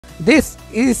This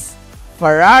is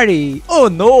Ferrari. Oh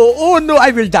no,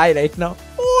 I will die right now.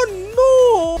 Oh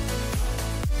no.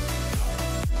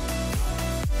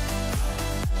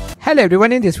 Hello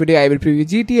everyone, in this video I will preview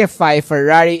GTA 5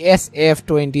 Ferrari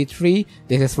SF23.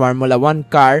 This is Formula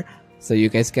 1 car. So you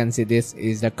guys can see this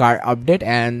is the car update,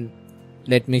 and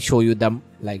let me show you them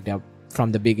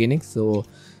from the beginning. So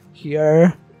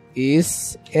here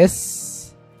is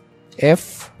SF23.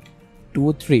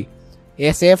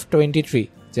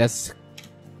 Just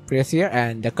press here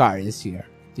and the car is here.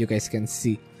 You guys can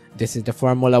see this is the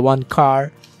Formula 1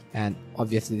 car, and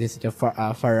obviously this is the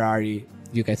Ferrari.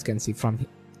 You guys can see from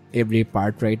every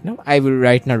part right now. I will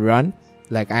right now run,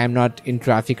 like I am not in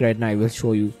traffic right now. I will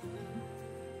show you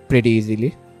pretty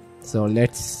easily. So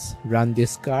let's run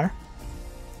this car.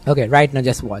 Okay, right now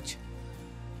just watch.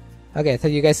 Okay, so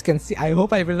you guys can see. I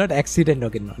hope I will not accident.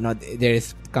 Okay, no, there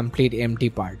is complete empty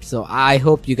part. So I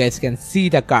hope you guys can see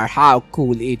the car, how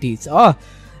cool it is. Oh,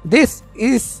 this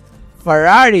is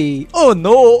Ferrari. Oh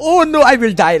no, I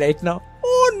will die right now.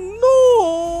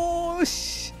 Oh no.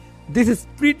 This is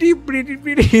pretty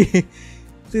this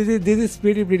is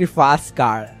pretty fast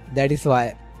car. That is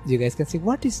why you guys can see.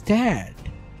 What is that,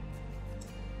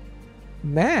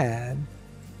 man?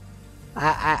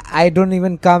 I don't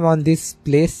even come on this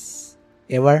place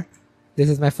ever. This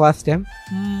is my first time.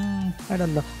 I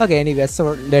don't know. Okay, anyway,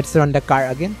 so let's run the car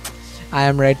again. I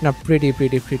am right now pretty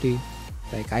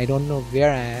like I don't know where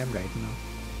I am right now.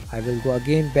 I will go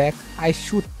again back. I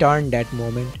should turn that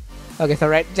moment. Okay, so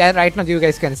right now you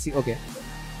guys can see. Okay,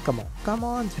 come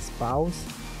on, just pause,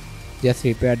 just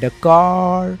repair the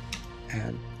car,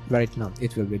 and right now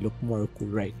it will be look more cool,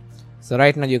 right? So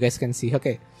right now you guys can see.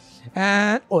 Okay,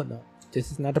 and oh no,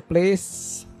 this is not a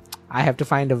place. I have to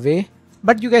find a way,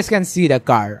 but you guys can see the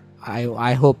car.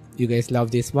 I hope you guys love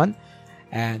this one,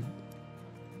 and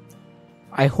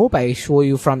I hope I show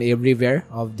you from everywhere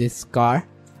of this car,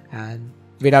 and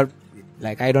without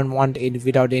I don't want it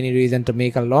without any reason to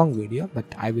make a long video, but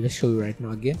I will show you right now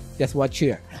again. Just watch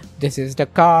here. This is the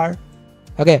car.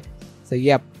 Okay, so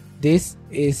yep, this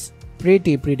is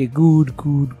pretty good,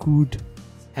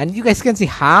 and you guys can see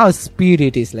how speed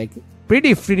it is. Like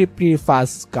pretty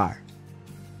fast car.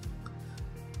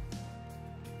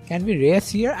 Can we race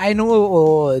here? I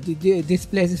know this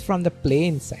place is from the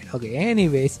plane side. Okay,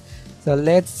 anyways, so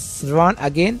let's run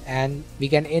again and we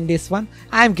can end this one.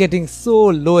 I'm getting so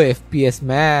low FPS,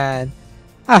 man.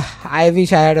 I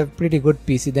wish I had a pretty good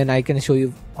PC, then I can show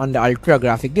you on the ultra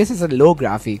graphic. This is a low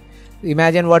graphic.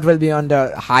 Imagine what will be on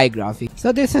the high graphic.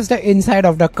 So this is the inside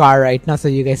of the car right now, so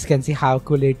you guys can see how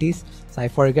cool it is. So I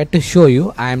forgot to show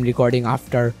you. I am recording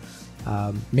after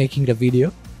making the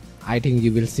video. I think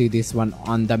you will see this one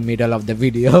on the middle of the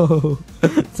video.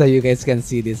 So you guys can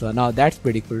see this one. Now that's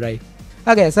pretty cool, right?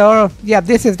 Okay, so yeah,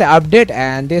 this is the update,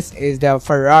 and this is the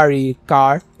Ferrari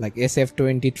car, like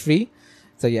SF23.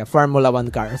 So yeah, Formula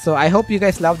 1 car. So I hope you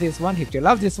guys love this one. If you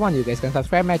love this one, you guys can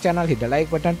subscribe my channel, hit the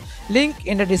like button, link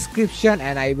in the description,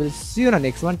 and I will see you in the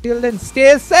next one. Till then,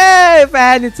 stay safe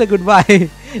and it's a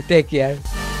goodbye. Take care.